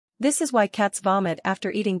This is why cats vomit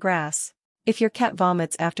after eating grass. If your cat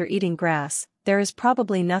vomits after eating grass, there is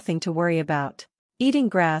probably nothing to worry about. Eating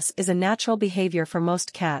grass is a natural behavior for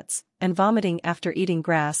most cats, and vomiting after eating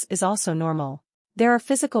grass is also normal. There are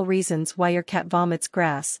physical reasons why your cat vomits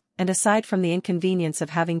grass, and aside from the inconvenience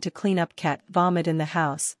of having to clean up cat vomit in the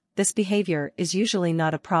house, this behavior is usually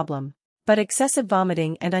not a problem. But excessive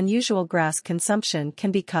vomiting and unusual grass consumption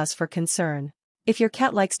can be cause for concern. If your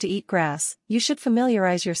cat likes to eat grass, you should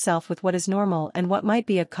familiarize yourself with what is normal and what might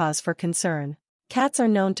be a cause for concern. Cats are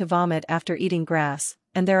known to vomit after eating grass,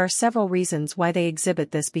 and there are several reasons why they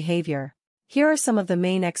exhibit this behavior. Here are some of the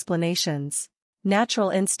main explanations. Natural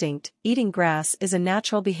instinct. Eating grass is a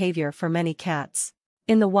natural behavior for many cats.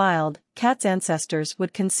 In the wild, cats' ancestors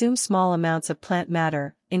would consume small amounts of plant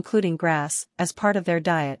matter, including grass, as part of their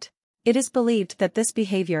diet. It is believed that this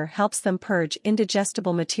behavior helps them purge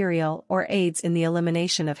indigestible material or aids in the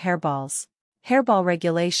elimination of hairballs. Hairball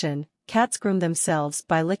regulation. Cats groom themselves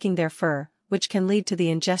by licking their fur, which can lead to the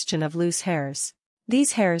ingestion of loose hairs.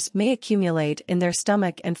 These hairs may accumulate in their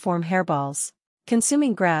stomach and form hairballs.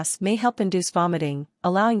 Consuming grass may help induce vomiting,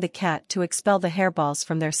 allowing the cat to expel the hairballs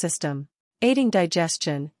from their system. Aiding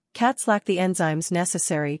digestion. Cats lack the enzymes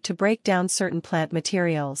necessary to break down certain plant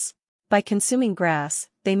materials. By consuming grass,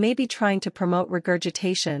 they may be trying to promote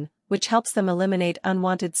regurgitation, which helps them eliminate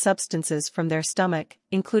unwanted substances from their stomach,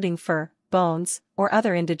 including fur, bones, or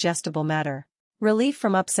other indigestible matter. Relief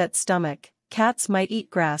from upset stomach. Cats might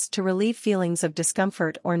eat grass to relieve feelings of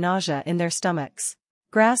discomfort or nausea in their stomachs.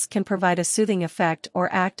 Grass can provide a soothing effect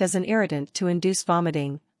or act as an irritant to induce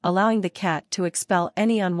vomiting, allowing the cat to expel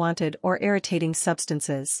any unwanted or irritating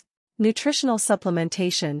substances. Nutritional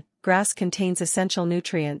supplementation. Grass contains essential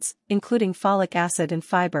nutrients, including folic acid and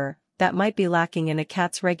fiber, that might be lacking in a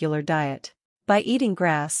cat's regular diet. By eating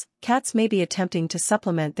grass, cats may be attempting to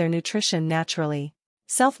supplement their nutrition naturally.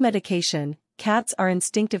 Self-medication. Cats are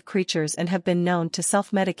instinctive creatures and have been known to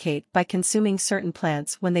self-medicate by consuming certain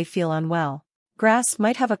plants when they feel unwell. Grass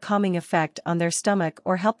might have a calming effect on their stomach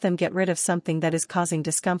or help them get rid of something that is causing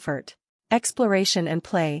discomfort. Exploration and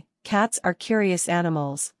play. Cats are curious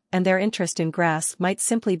animals, and their interest in grass might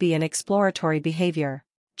simply be an exploratory behavior.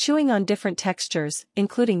 Chewing on different textures,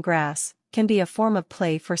 including grass, can be a form of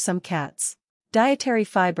play for some cats. Dietary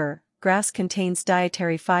fiber. Grass contains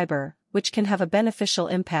dietary fiber, which can have a beneficial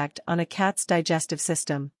impact on a cat's digestive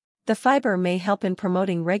system. The fiber may help in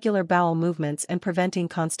promoting regular bowel movements and preventing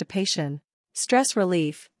constipation. Stress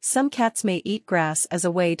relief. Some cats may eat grass as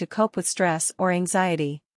a way to cope with stress or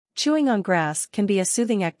anxiety. Chewing on grass can be a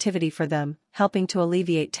soothing activity for them, helping to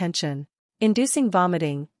alleviate tension. Inducing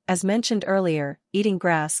vomiting. As mentioned earlier, eating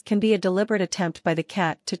grass can be a deliberate attempt by the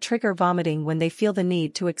cat to trigger vomiting when they feel the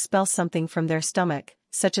need to expel something from their stomach,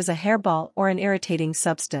 such as a hairball or an irritating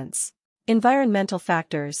substance. Environmental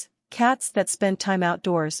factors. Cats that spend time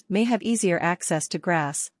outdoors may have easier access to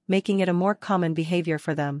grass, making it a more common behavior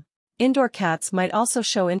for them. Indoor cats might also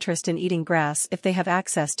show interest in eating grass if they have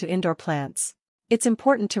access to indoor plants. It's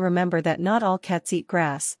important to remember that not all cats eat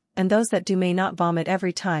grass, and those that do may not vomit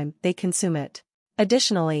every time they consume it.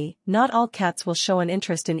 Additionally, not all cats will show an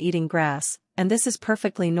interest in eating grass, and this is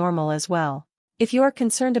perfectly normal as well. If you are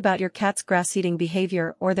concerned about your cat's grass-eating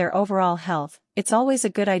behavior or their overall health, it's always a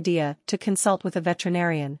good idea to consult with a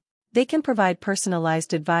veterinarian. They can provide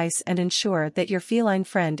personalized advice and ensure that your feline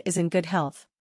friend is in good health.